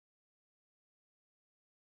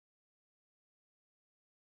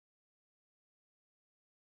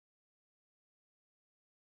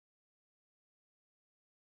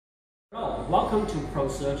Hello, welcome to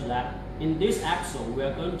ProSurge Lab. In this episode, we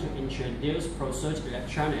are going to introduce ProSurge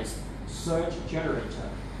Electronics Surge Generator.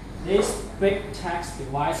 This big text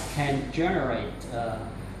device can generate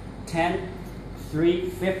 10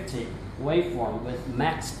 350 waveform with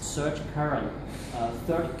max surge current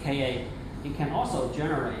 30 kA. It can also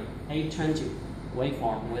generate 820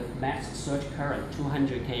 waveform with max surge current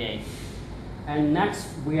 200 kA. And next,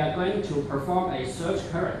 we are going to perform a surge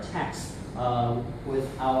current test with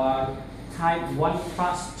our type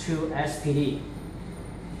 1+2 SPD.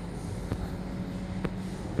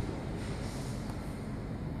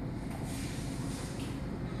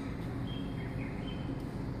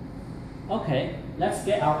 Okay, let's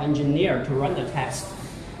get our engineer to run the test.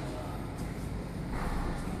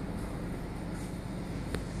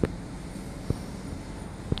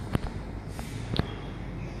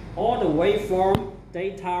 All the waveform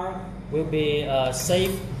data will be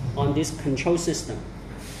saved on this control system.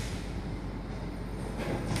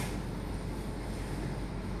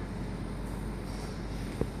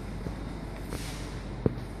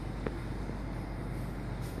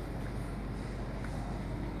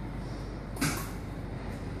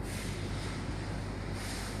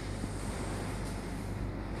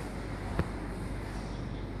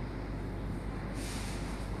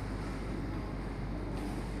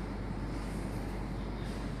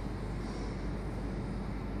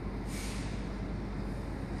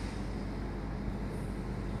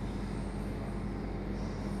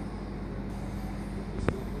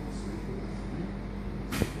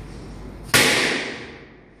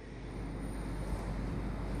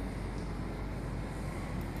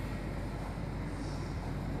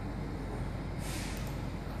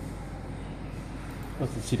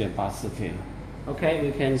 Okay,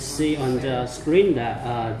 we can see on the screen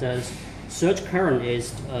that the surge current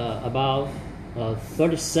is about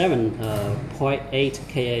 37.8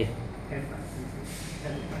 kA.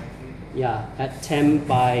 Yeah, at 10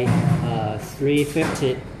 by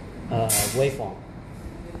 350 waveform.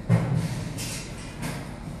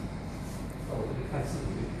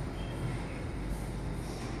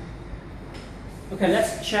 Okay,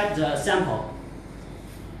 let's check the sample.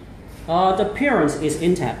 The appearance is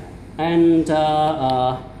intact, and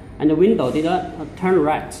the window did not turn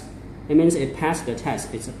red. It means it passed the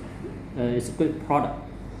test. It's a good product,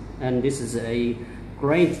 and this is a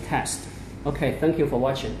great test. Okay, thank you for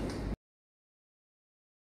watching.